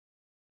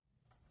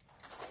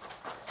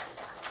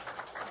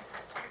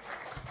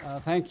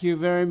Thank you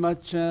very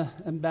much,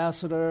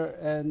 Ambassador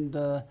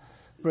and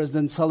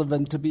President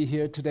Sullivan, to be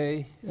here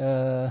today.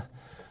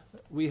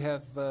 We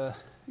have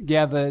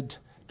gathered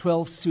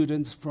 12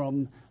 students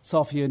from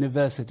Sophia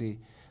University.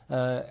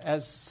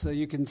 As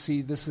you can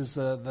see, this is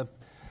the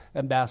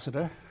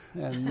ambassador.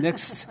 And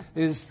next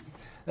is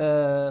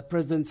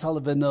President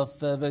Sullivan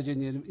of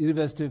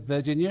University of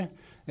Virginia.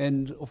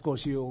 And, of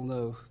course, you all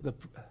know the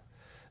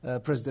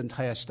President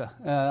Hayashida.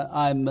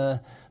 I'm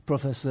a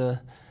professor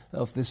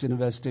of this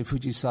university,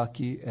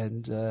 Fujisaki,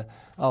 and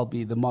I'll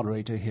be the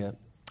moderator here.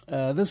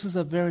 This is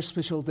a very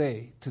special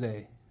day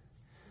today.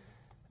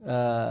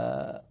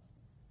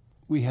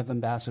 We have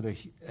ambassador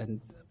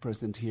and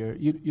president here.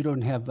 You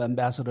don't have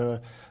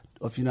ambassador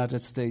of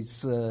United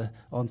States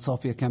on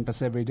Sophia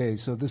campus every day,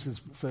 so this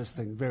is first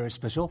thing, very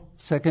special.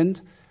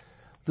 Second,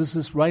 this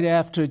is right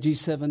after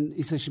G7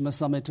 Iseshima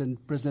Summit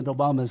and President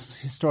Obama's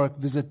historic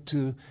visit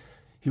to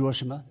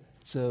Hiroshima,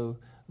 so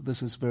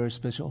this is very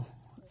special.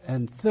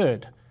 And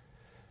third,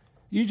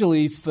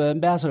 usually if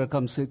ambassador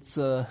comes, it's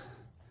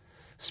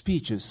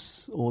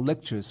speeches or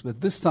lectures, but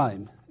this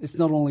time it's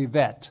not only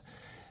that.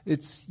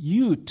 It's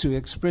you to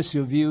express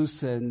your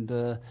views,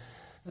 and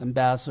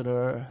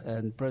ambassador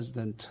and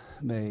president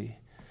may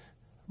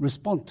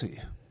respond to you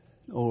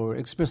or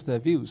express their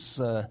views,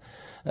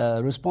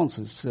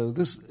 responses. So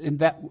this, in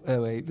that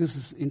way, this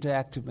is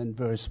interactive and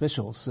very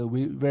special. So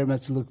we very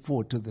much look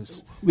forward to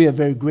this. We are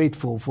very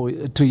grateful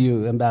to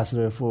you,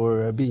 Ambassador,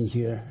 for being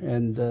here.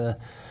 And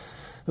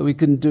we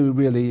couldn't do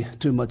really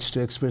too much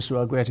to express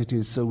our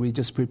gratitude, so we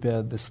just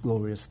prepared this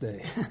glorious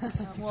day.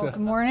 Well, good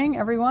morning,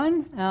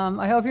 everyone.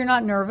 I hope you're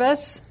not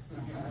nervous.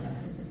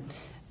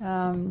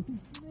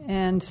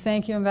 And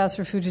thank you,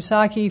 Ambassador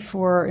Fujisaki,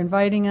 for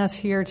inviting us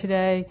here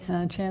today,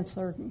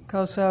 Chancellor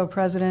Koso,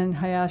 President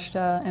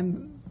Hayashida,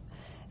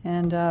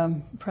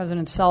 and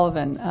President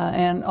Sullivan,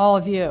 and all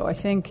of you. I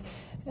think,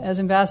 as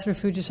Ambassador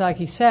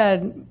Fujisaki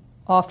said,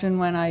 often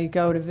when I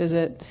go to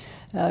visit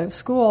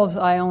schools,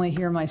 I only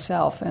hear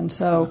myself. And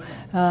so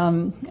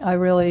I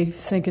really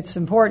think it's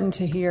important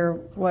to hear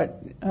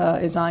what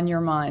is on your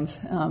minds,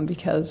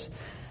 because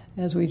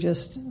as we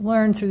just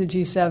learned through the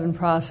G7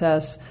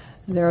 process,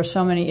 there are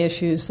so many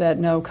issues that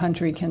no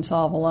country can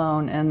solve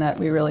alone, and that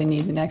we really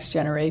need the next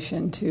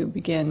generation to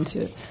begin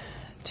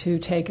to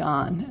take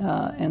on.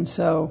 And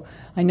so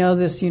I know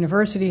this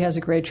university has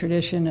a great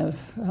tradition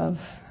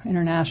of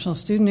international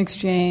student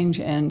exchange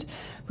and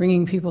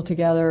bringing people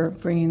together,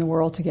 bringing the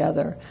world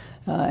together.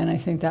 And I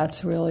think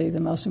that's really the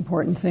most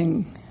important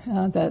thing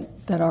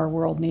that our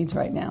world needs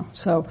right now.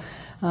 So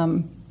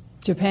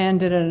Japan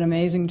did an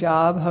amazing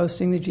job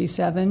hosting the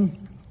G7,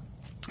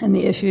 and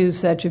the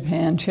issues that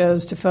Japan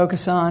chose to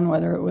focus on,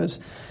 whether it was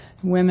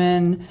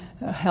women,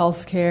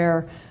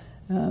 healthcare,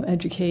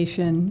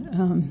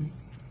 education,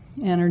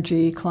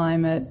 energy,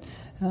 climate,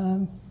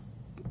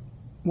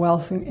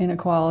 wealth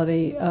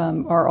inequality,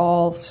 are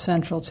all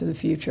central to the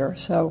future.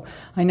 So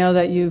I know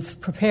that you've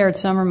prepared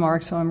some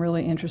remarks, so I'm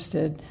really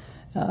interested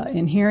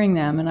in hearing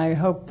them, and I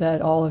hope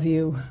that all of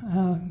you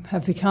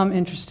have become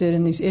interested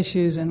in these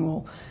issues and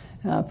will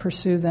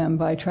pursue them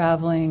by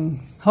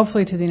traveling,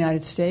 hopefully to the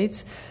United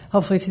States,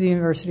 hopefully to the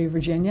University of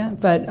Virginia,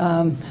 but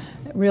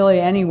really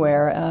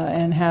anywhere,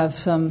 and have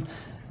some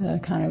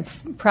kind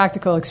of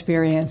practical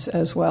experience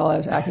as well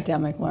as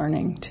academic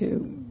learning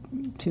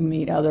to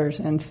meet others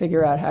and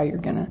figure out how you're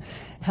going to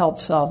help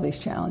solve these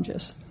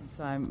challenges.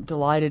 So I'm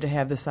delighted to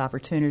have this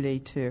opportunity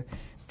to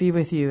be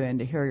with you and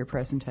to hear your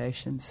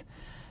presentations.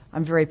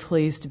 I'm very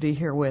pleased to be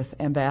here with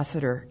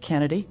Ambassador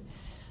Kennedy.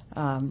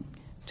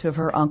 Two of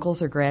her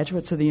uncles are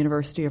graduates of the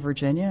University of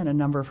Virginia, and a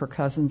number of her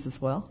cousins as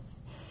well.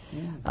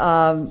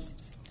 Yeah.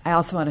 I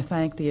also want to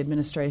thank the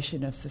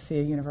administration of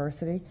Sophia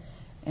University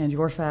and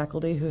your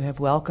faculty who have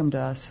welcomed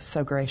us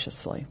so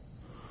graciously.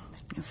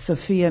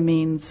 Sophia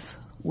means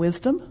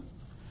wisdom,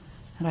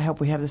 and I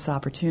hope we have this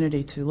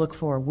opportunity to look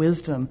for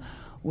wisdom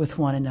with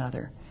one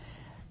another.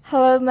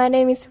 Hello, my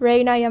name is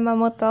Reina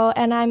Yamamoto,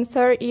 and I'm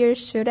third-year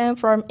student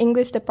from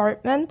English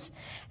department.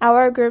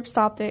 Our group's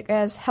topic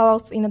is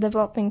health in the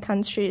developing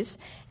countries,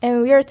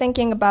 and we are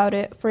thinking about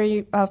it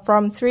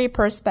from three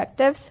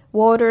perspectives: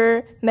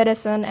 water,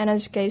 medicine, and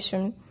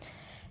education.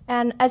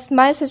 And as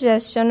my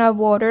suggestion of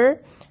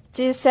water,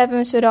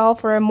 G7 should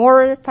offer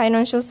more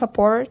financial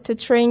support to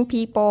train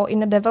people in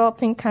the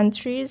developing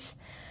countries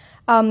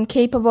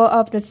capable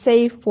of the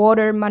safe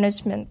water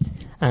management.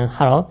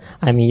 Hello,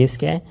 I'm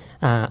Yusuke.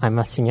 I'm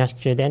a senior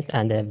student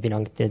and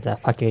belong to the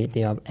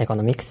Faculty of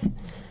Economics.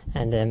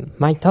 And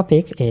my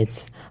topic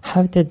is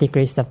how to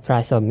decrease the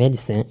price of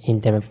medicine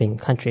in developing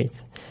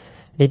countries.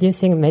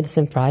 Reducing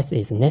medicine price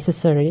is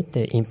necessary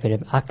to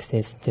improve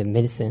access to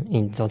medicine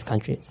in those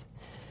countries.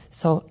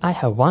 So I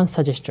have one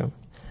suggestion.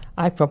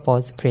 I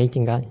propose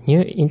creating a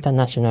new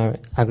international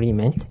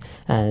agreement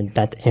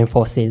that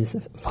enforces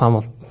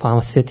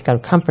pharmaceutical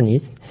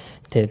companies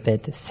to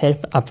put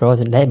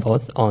self-approval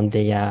labels on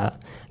their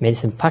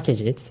medicine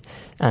packages,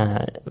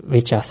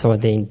 which are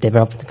sold in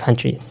developed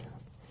countries.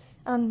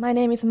 My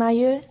name is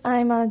Mayu.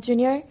 I'm a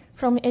junior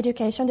from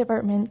Education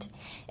Department,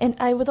 and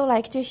I would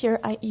like to hear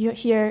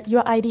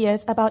your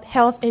ideas about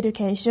health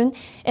education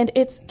and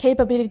its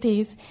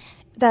capabilities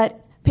that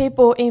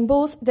people in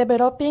both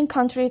developing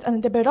countries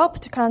and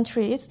developed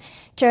countries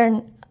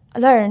can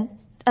learn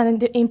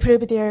and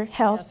improve their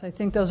health. Yes, I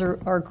think those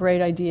are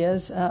great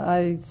ideas.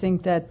 I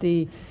think that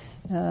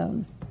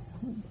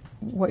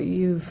what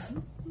you've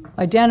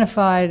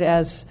identified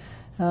as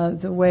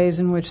the ways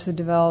in which the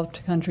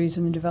developed countries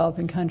and the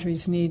developing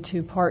countries need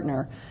to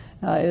partner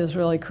is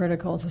really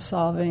critical to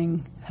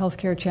solving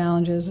healthcare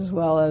challenges as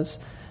well as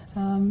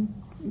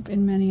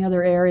in many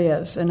other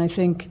areas. And I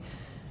think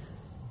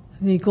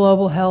the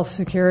global health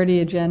security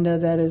agenda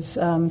that is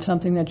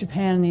something that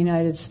Japan and the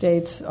United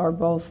States are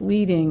both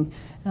leading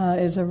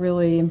is a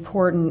really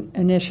important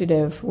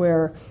initiative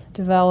where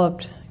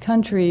developed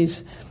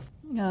countries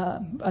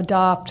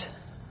adopt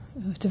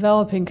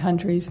developing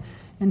countries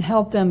and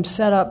help them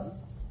set up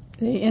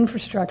the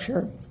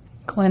infrastructure,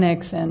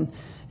 clinics and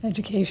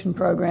education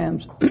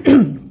programs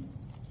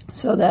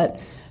so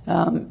that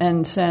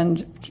and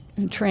send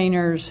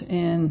trainers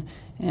in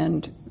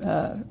and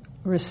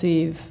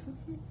receive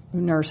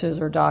nurses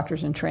or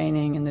doctors in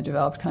training in the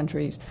developed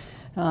countries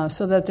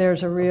so that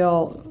there's a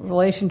real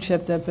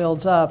relationship that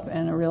builds up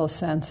and a real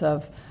sense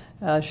of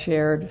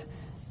shared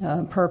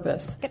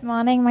purpose. Good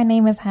morning. My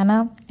name is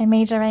Hannah. I'm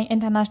majoring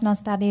international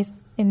studies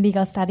in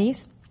legal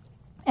studies.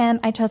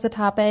 And I chose the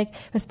topic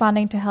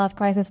responding to health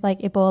crises like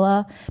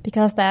Ebola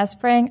because last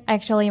spring I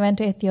actually went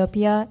to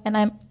Ethiopia and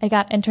I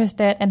got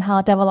interested in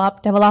how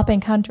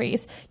developing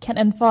countries can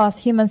enforce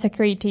human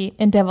security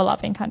in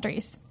developing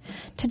countries.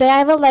 Today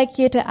I would like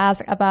you to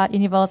ask about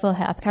universal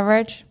health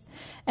coverage.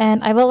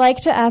 And I would like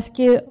to ask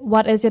you,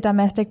 what is your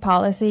domestic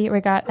policy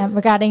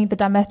regarding the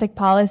domestic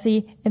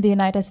policy in the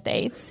United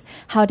States?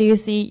 How do you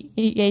see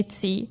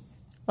UHC,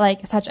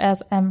 such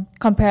as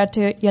compared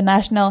to your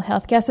national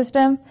healthcare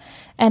system?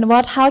 And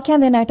how can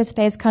the United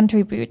States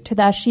contribute to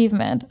the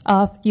achievement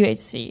of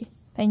UHC?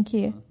 Thank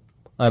you.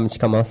 I'm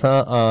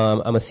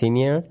Chikamasa. I'm a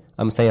senior.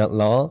 I'm studying at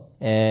law.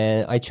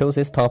 And I chose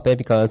this topic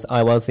because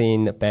I was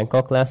in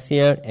Bangkok last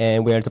year,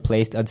 and we're the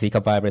place that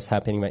Zika virus is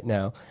happening right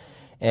now.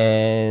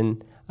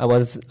 And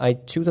I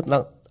choose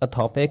a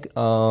topic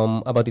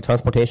about the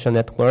transportation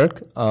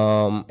network.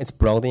 It's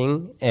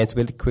broadening, and it's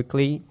really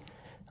quickly,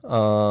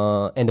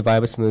 and the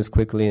virus moves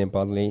quickly and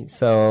broadly.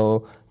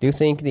 So do you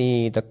think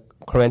the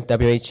current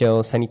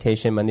WHO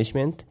sanitation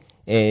management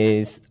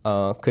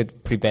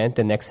could prevent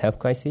the next health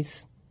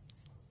crisis?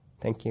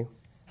 Thank you.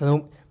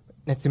 Hello,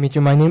 nice to meet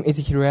you. My name is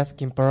Hiroyasuke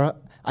Kimpara.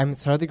 I'm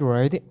third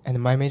grade, and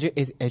my major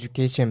is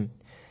education.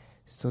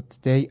 So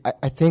today,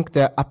 I think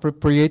the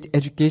appropriate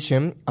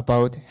education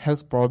about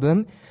health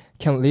problem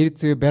can lead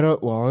to a better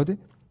world,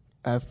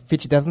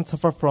 which doesn't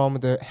suffer from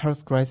the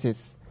health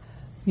crisis.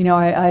 You know,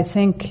 I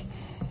think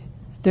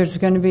there's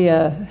going to be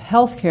a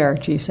healthcare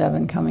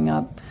G7 coming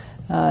up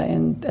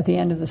at the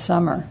end of the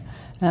summer.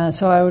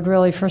 So I would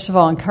really, first of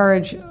all,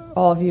 encourage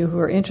all of you who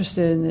are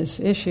interested in this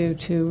issue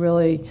to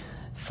really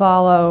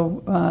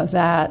follow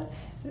that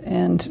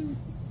and,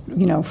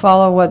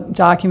 follow what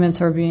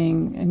documents are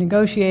being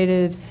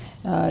negotiated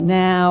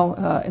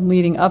now and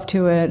leading up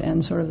to it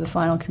and sort of the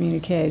final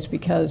communiques,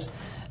 because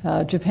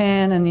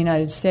Japan and the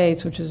United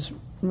States, which is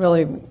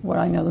really what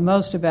I know the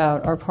most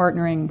about, are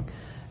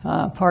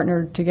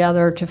partnered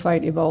together to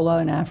fight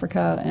Ebola in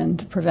Africa and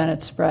to prevent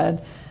its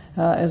spread,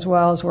 as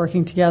well as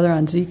working together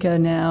on Zika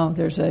now.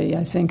 There's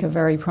I think, a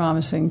very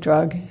promising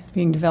drug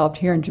being developed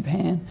here in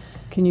Japan.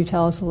 Can you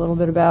tell us a little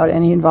bit about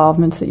any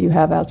involvements that you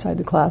have outside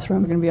the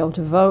classroom? We're going to be able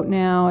to vote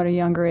now at a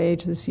younger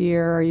age this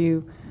year. Are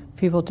you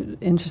people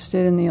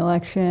interested in the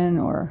election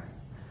or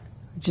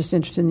just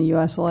interested in the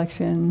U.S.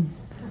 election?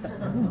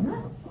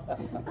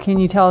 Can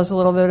you tell us a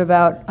little bit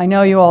about, I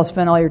know you all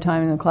spend all your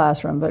time in the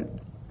classroom, but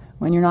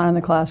when you're not in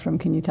the classroom,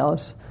 can you tell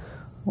us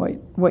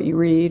what you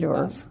read?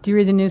 Or do you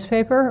read the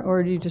newspaper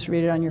or do you just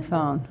read it on your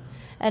phone?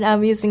 And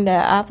I'm using the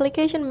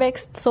application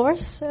mixed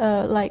source,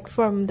 like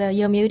from the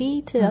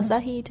Yomiuri to the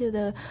Asahi to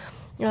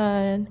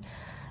the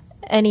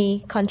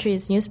any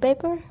country's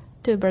newspaper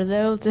to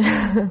Brazil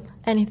to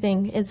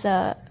anything. It's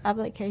a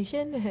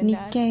application.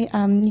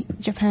 Nikkei,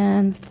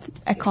 Japan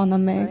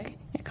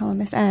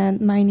Economist, and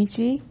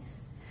Mainichi.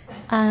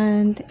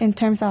 And in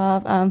terms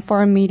of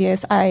foreign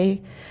medias,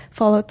 I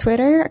follow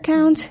Twitter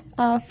account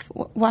of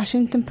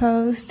Washington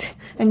Post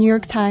and New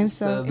York Times.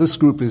 So this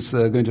group is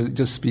going to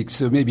just speak,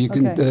 so maybe you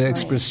can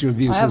express your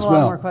views as well. I have a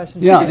lot more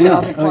questions.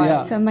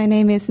 Yeah. So my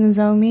name is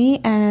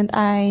Nozomi, and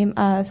I'm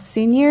a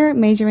senior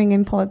majoring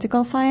in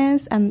political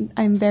science, and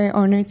I'm very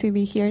honored to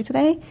be here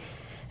today.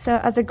 So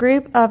as a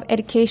group of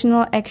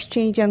educational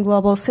exchange and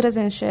global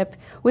citizenship,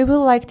 we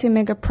would like to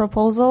make a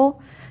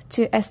proposal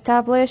to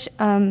establish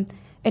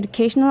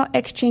educational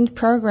exchange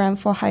program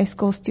for high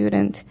school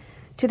students.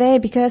 Today,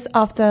 because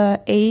of the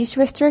age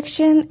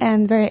restriction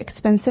and very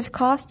expensive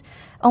cost,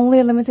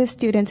 only limited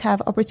students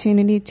have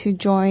opportunity to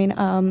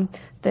join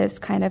this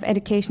kind of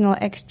educational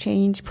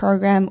exchange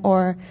program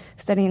or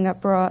studying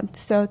abroad.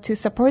 So to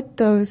support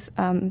those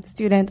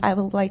students, I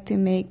would like to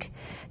make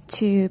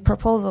two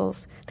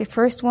proposals. The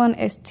first one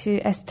is to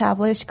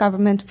establish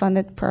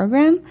government-funded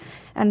program,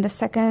 and the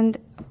second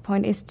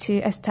point is to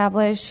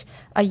establish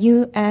a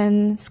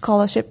UN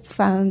scholarship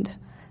fund,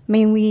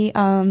 mainly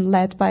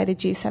led by the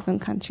G7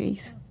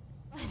 countries.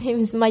 My name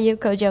is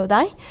Mayuko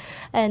Jodai,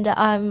 and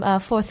I'm a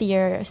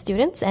fourth-year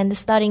student and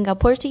studying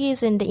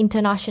Portuguese and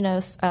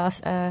international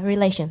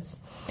relations.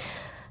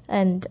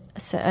 And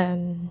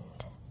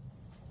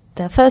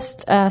the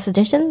first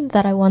suggestion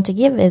that I want to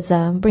give is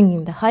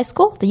bringing the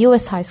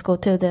U.S. high school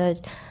to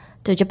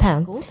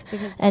Japan,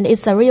 and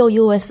it's a real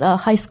U.S.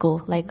 High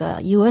school, like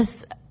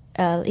U.S.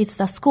 It's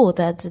a school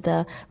that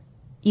the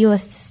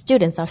U.S.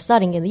 students are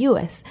studying in the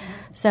U.S.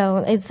 So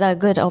it's a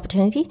good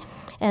opportunity.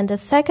 And the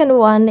second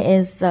one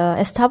is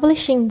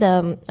establishing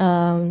the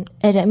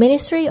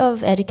Ministry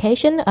of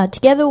Education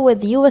together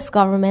with the U.S.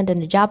 government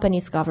and the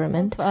Japanese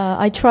government.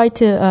 I tried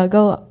to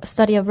go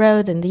study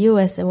abroad in the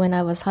U.S. when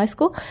I was high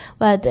school,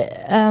 but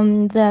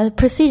the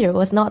procedure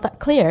was not that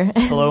clear.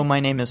 Hello,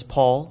 my name is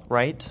Paul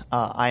Wright.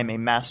 I'm a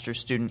master's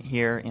student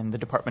here in the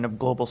Department of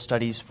Global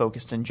Studies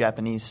focused in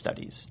Japanese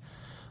studies.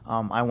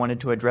 I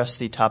wanted to address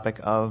the topic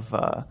of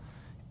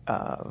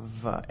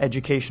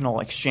educational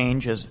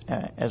exchange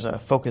as a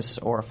focus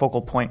or a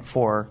focal point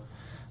for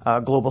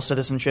global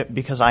citizenship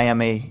because I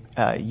am a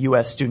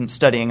U.S. student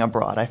studying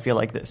abroad. I feel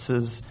like this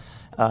is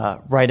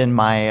right in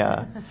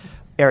my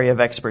area of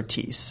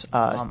expertise.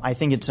 I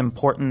think it's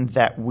important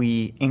that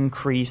we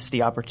increase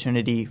the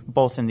opportunity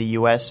both in the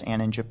U.S.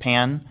 and in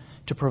Japan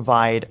to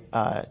provide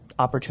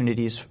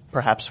opportunities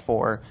perhaps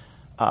for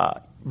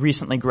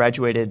recently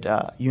graduated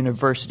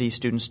university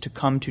students to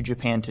come to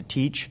Japan to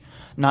teach,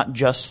 not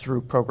just through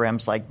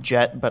programs like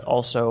JET, but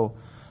also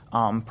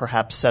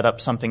perhaps set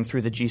up something through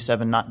the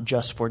G7, not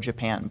just for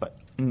Japan, but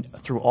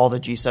through all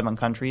the G7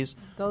 countries.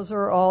 Those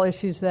are all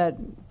issues that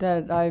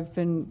I've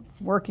been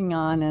working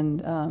on,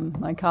 and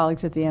my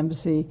colleagues at the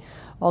embassy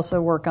also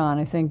work on.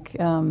 I think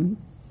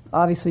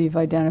obviously you've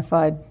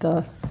identified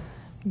the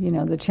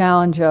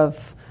challenge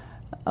of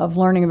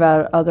learning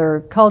about other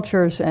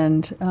cultures,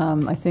 and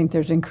I think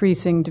there's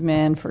increasing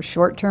demand for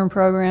short-term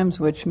programs,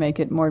 which make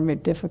it more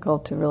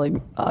difficult to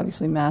really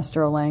obviously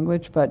master a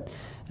language, but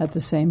at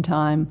the same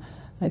time,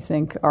 I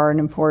think are an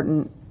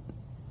important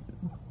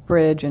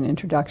bridge and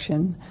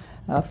introduction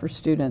for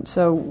students.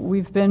 So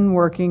we've been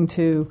working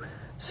to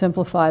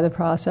simplify the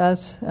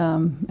process,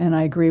 and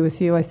I agree with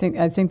you. I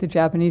think the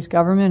Japanese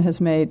government has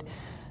made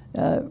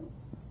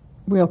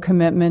real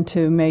commitment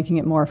to making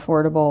it more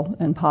affordable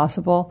and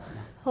possible.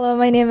 Hello,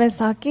 my name is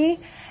Saki,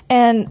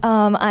 and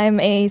I'm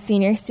a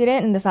senior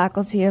student in the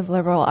Faculty of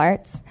Liberal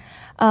Arts.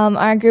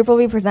 Our group will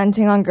be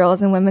presenting on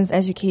girls and women's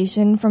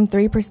education from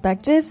three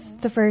perspectives,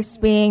 the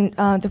first being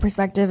the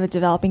perspective of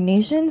developing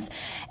nations,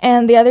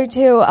 and the other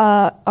two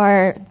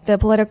are the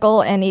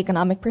political and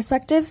economic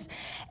perspectives,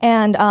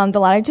 and the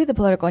latter two, the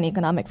political and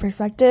economic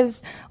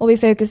perspectives, will be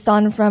focused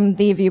on from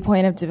the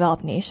viewpoint of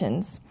developed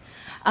nations.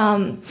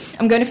 I'm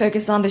going to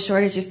focus on the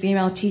shortage of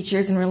female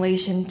teachers in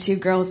relation to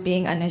girls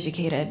being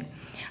uneducated.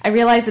 I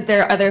realize that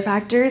there are other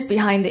factors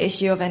behind the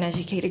issue of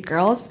uneducated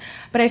girls,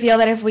 but I feel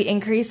that if we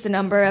increase the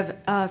number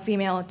of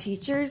female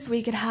teachers,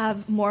 we could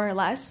have more or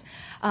less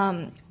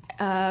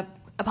a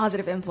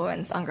positive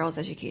influence on girls'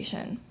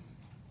 education.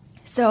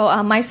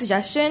 So my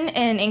suggestion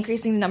in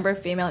increasing the number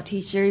of female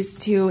teachers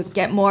to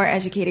get more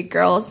educated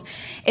girls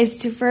is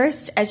to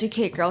first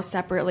educate girls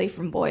separately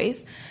from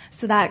boys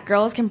so that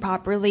girls can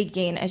properly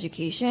gain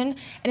education,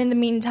 and in the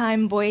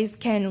meantime, boys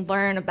can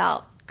learn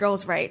about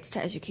girls' rights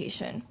to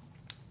education.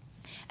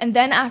 And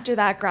then after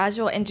that,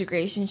 gradual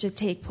integration should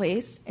take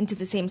place into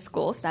the same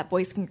schools so that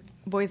boys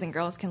and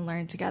girls can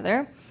learn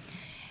together.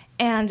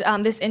 And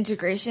this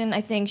integration,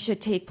 I think,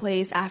 should take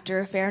place after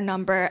a fair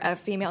number of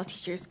female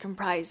teachers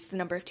comprise the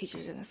number of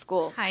teachers in the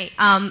school. Hi,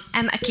 I'm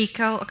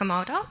Akiko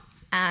Okamoto,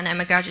 and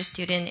I'm a graduate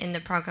student in the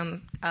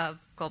program of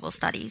Global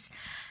Studies.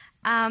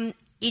 In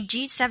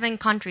G7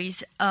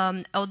 countries,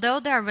 although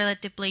there are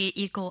relatively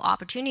equal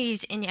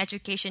opportunities in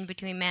education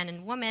between men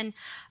and women,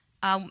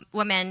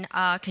 women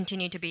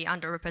continue to be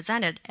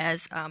underrepresented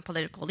as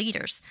political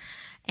leaders.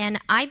 And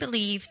I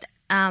believe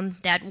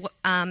that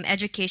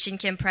education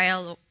can play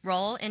a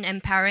role in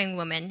empowering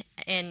women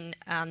in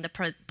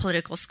the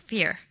political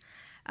sphere.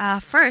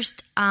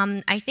 First,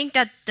 I think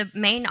that the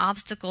main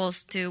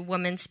obstacles to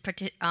women's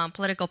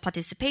political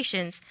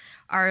participations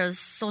are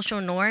social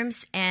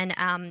norms and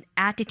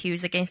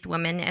attitudes against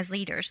women as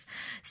leaders.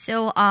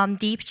 So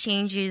deep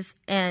changes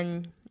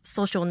in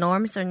social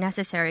norms are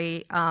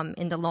necessary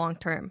in the long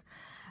term.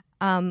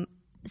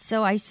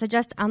 So I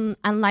suggest,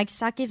 unlike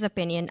Saki's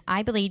opinion,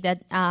 I believe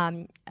that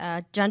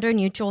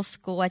gender-neutral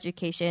school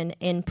education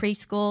in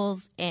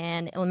preschools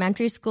and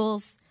elementary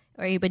schools,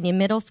 or even in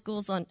middle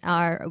schools,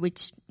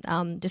 which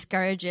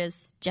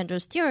discourages gender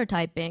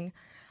stereotyping,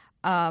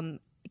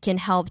 can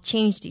help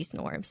change these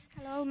norms.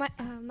 Hello,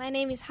 my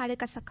name is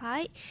Haruka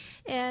Sakai,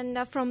 and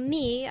from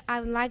me, I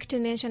would like to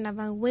mention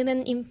about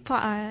women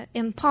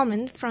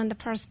empowerment from the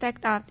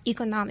perspective of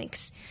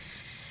economics.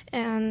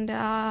 And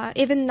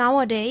even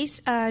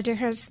nowadays, there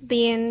has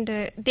been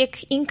the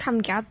big income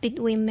gap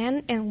between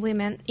men and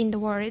women in the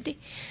world.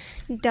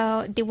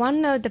 The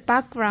one of the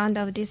background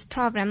of this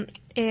problem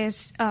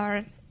is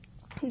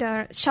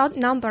the short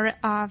number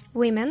of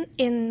women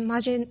in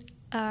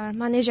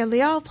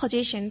managerial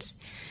positions.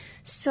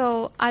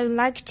 So I would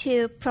like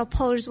to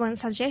propose one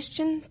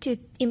suggestion to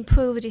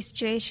improve the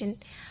situation.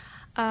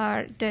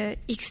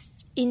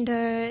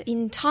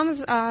 In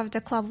terms of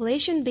the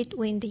collaboration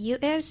between the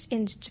U.S.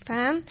 and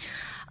Japan,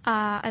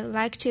 I would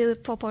like to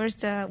propose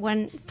the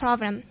one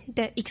problem,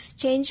 the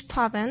exchange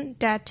program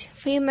that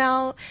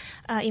female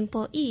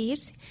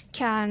employees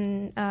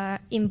can,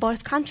 in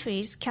both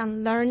countries,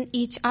 can learn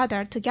each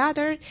other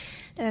together,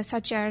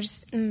 such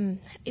as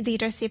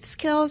leadership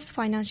skills,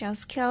 financial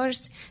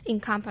skills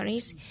in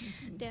companies.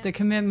 The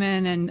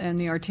commitment and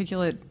the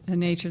articulate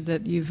nature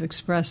that you've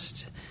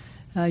expressed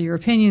your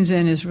opinions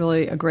in is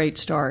really a great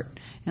start.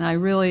 And I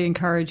really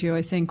encourage you.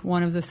 I think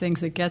one of the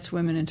things that gets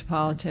women into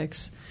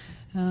politics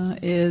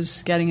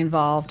is getting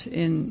involved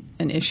in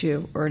an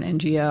issue or an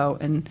NGO.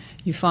 And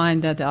you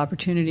find that the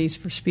opportunities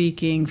for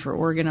speaking, for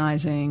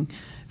organizing,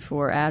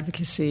 for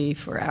advocacy,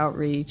 for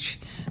outreach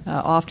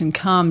often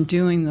come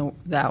doing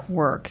that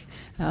work,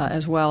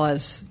 as well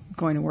as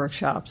going to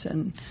workshops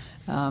and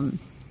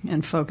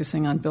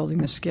focusing on building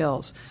the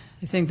skills.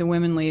 I think the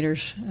women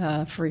leaders,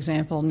 for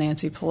example,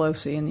 Nancy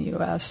Pelosi in the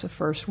U.S., the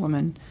first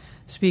woman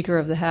Speaker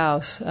of the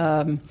House,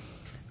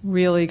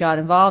 really got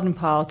involved in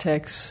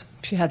politics.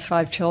 She had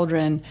 5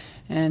 children,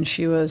 and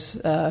she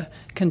was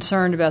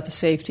concerned about the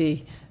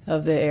safety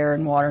of the air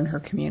and water in her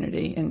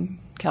community in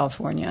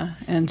California.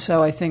 And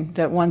so I think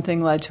that one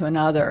thing led to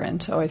another.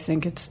 And so I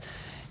think it's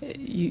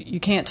you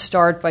can't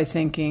start by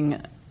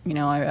thinking,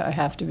 I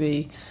have to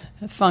be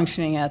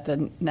functioning at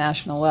the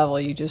national level.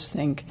 You just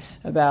think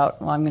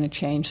about, I'm going to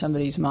change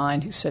somebody's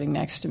mind who's sitting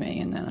next to me,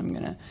 and then I'm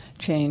going to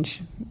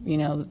change,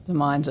 the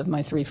minds of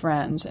my 3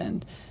 friends.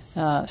 And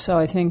so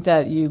I think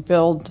that you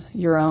build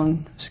your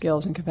own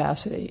skills and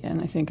capacity,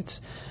 and I think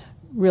it's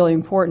really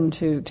important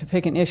to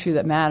pick an issue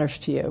that matters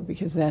to you,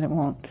 because then it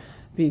won't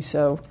be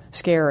so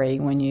scary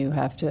when you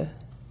have to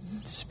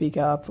speak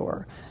up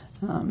or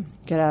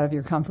get out of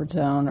your comfort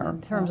zone. Or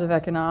in terms of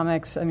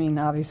economics,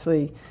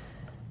 obviously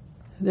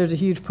there's a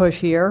huge push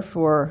here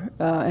for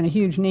and a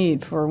huge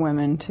need for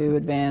women to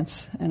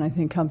advance, and I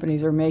think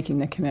companies are making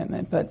the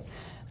commitment, but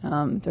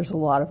there's a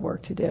lot of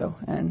work to do,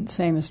 and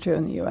same is true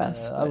in the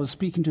U.S. I was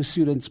speaking to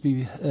students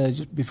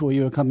before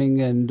you were coming,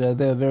 and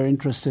they're very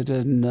interested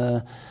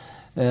in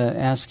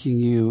asking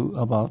you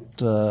about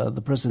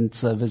the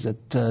president's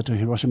visit to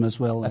Hiroshima as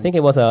well. I think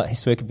it was a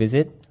historic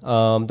visit.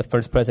 The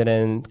first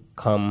president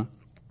come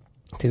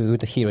to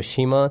the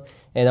Hiroshima,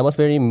 and I was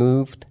very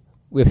moved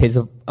with his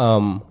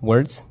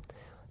words,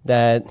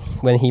 that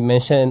when he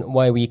mentioned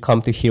why we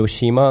come to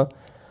Hiroshima,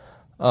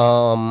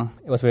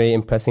 it was very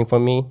impressive for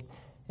me.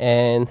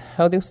 And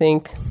how do you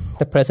think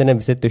the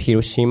president visited to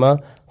Hiroshima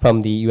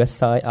from the U.S.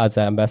 side as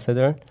an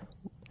ambassador?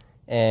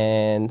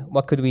 And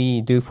what could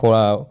we do for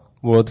a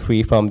world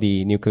free from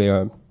the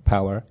nuclear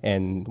power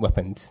and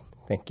weapons?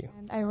 Thank you.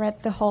 And I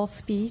read the whole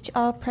speech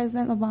of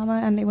President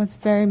Obama, and it was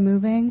very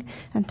moving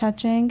and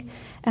touching.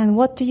 And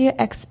what do you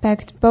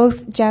expect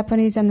both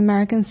Japanese and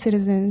American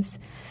citizens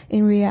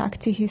in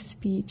react to his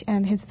speech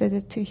and his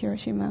visit to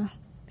Hiroshima?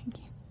 Thank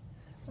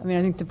you.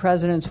 I think the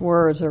president's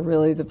words are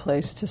really the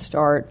place to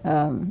start,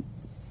 and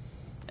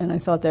I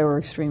thought they were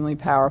extremely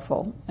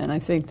powerful. And I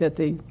think that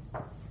the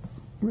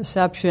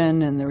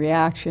reception and the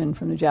reaction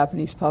from the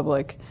Japanese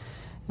public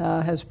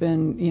has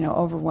been,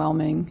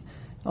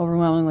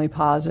 overwhelmingly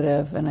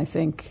positive. And I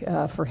think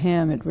for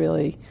him, it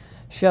really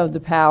showed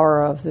the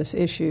power of this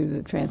issue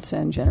that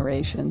transcends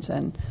generations.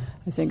 And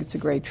I think it's a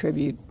great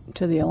tribute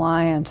to the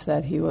alliance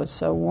that he was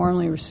so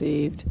warmly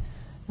received,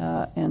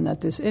 and that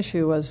this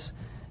issue was,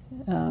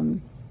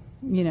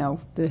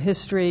 the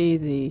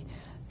history,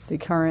 the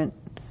current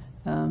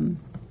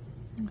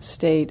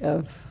state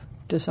of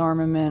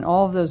disarmament,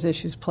 all of those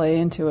issues play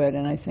into it,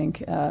 and I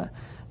think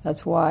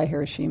that's why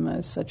Hiroshima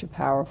is such a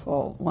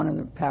powerful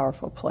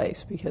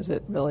place, because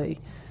it really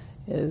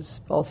is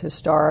both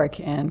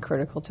historic and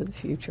critical to the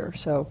future.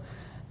 So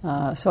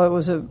it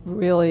was a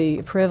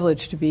really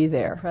privilege to be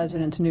there.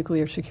 President's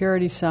nuclear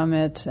security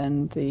summits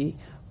and the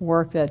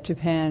work that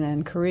Japan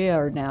and Korea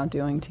are now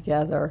doing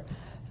together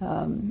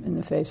in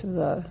the face of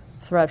the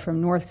threat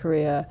from North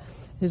Korea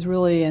is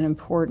really an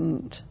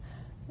important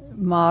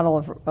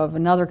model of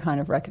another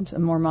kind of a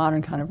more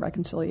modern kind of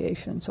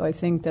reconciliation. So I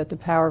think that the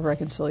power of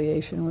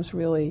reconciliation was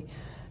really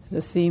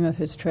the theme of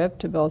his trip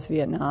to both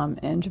Vietnam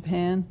and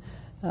Japan,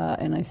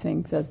 and I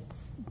think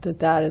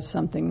that is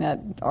something that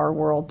our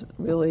world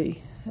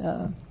really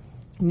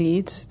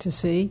needs to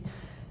see.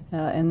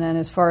 And then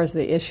as far as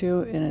the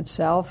issue in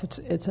itself,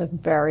 it's a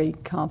very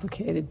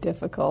complicated,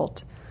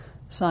 difficult,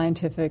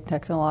 scientific,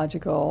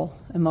 technological,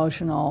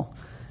 emotional,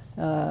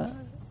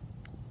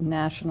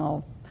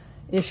 national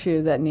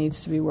issue that needs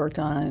to be worked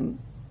on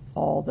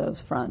all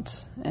those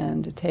fronts,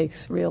 and it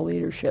takes real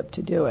leadership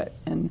to do it.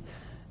 And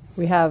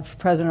we have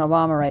President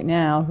Obama right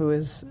now who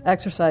is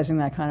exercising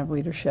that kind of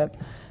leadership,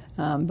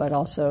 but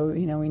also,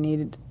 we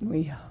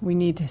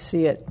need to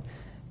see it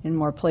in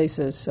more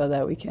places so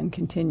that we can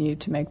continue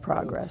to make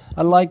progress.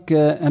 I'd like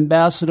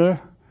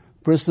Ambassador,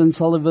 President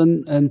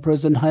Sullivan, and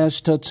President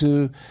Hayashita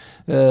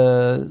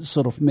to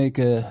sort of make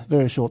a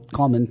very short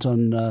comment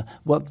on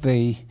what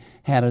they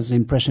had as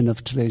impression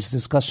of today's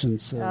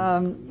discussions.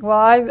 Well,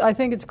 I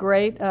think it's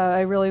great.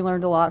 I really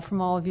learned a lot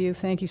from all of you.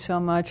 Thank you so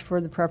much for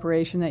the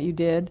preparation that you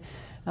did.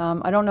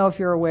 I don't know if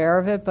you're aware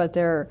of it, but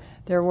there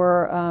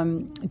were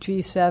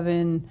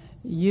G7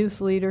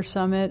 Youth Leader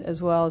Summit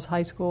as well as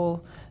High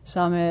School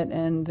Summit,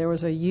 and there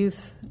was a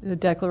youth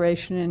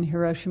declaration in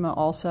Hiroshima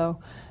also.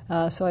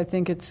 So I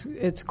think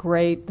it's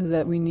great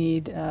that we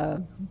need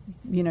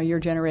your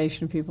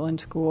generation of people in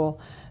school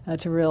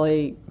to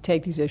really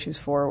take these issues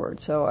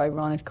forward. So I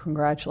want to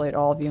congratulate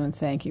all of you and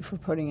thank you for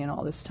putting in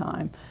all this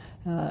time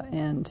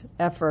and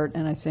effort,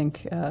 and I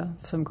think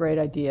some great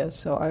ideas.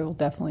 So I will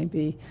definitely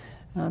be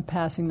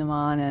passing them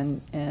on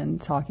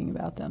and talking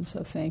about them.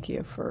 So thank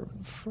you for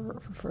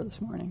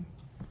this morning.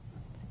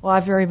 Well, I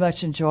very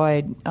much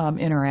enjoyed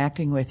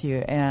interacting with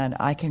you, and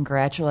I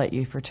congratulate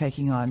you for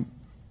taking on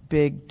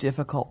big,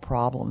 difficult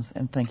problems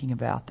and thinking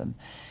about them.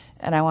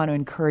 And I want to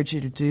encourage you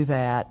to do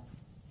that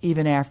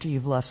even after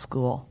you've left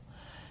school.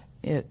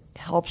 It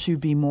helps you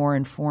be more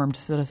informed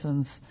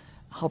citizens,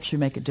 helps you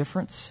make a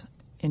difference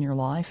in your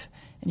life,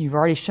 and you've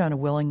already shown a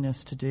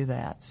willingness to do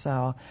that.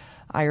 So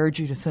I urge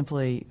you to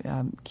simply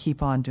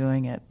keep on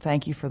doing it.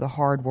 Thank you for the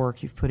hard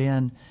work you've put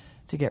in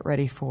to get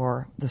ready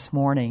for this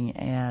morning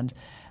and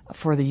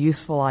for the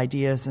useful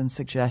ideas and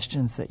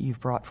suggestions that you've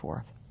brought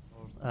forth.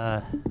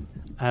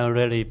 I'm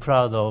really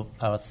proud of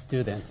our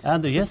students.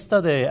 And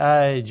yesterday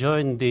I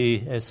joined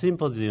the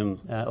symposium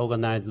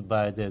organized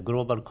by the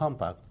Global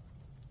Compact.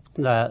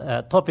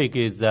 The topic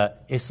is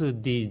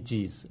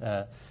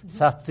SDGs,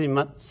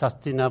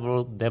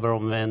 Sustainable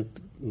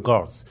Development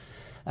Goals.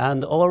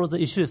 And all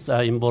the issues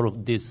are involved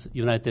in this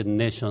United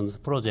Nations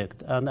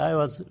project. And I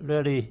was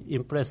really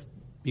impressed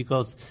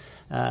because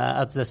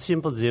at the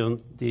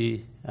symposium,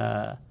 the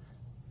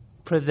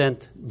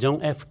President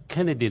John F.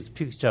 Kennedy's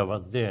picture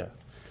was there.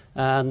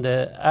 And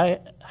I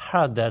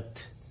heard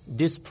that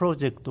this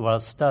project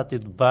was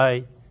started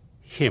by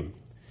him.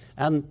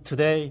 And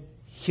today,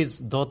 his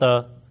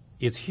daughter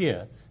is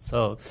here.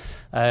 So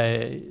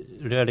I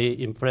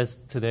really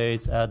impressed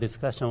today's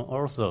discussion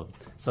also.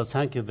 So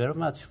thank you very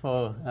much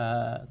for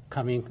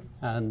coming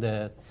and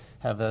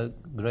have a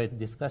great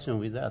discussion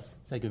with us.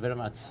 Thank you very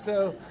much.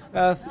 So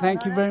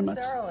thank you very much.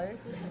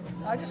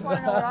 I just want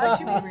to know what I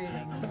should be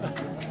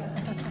reading.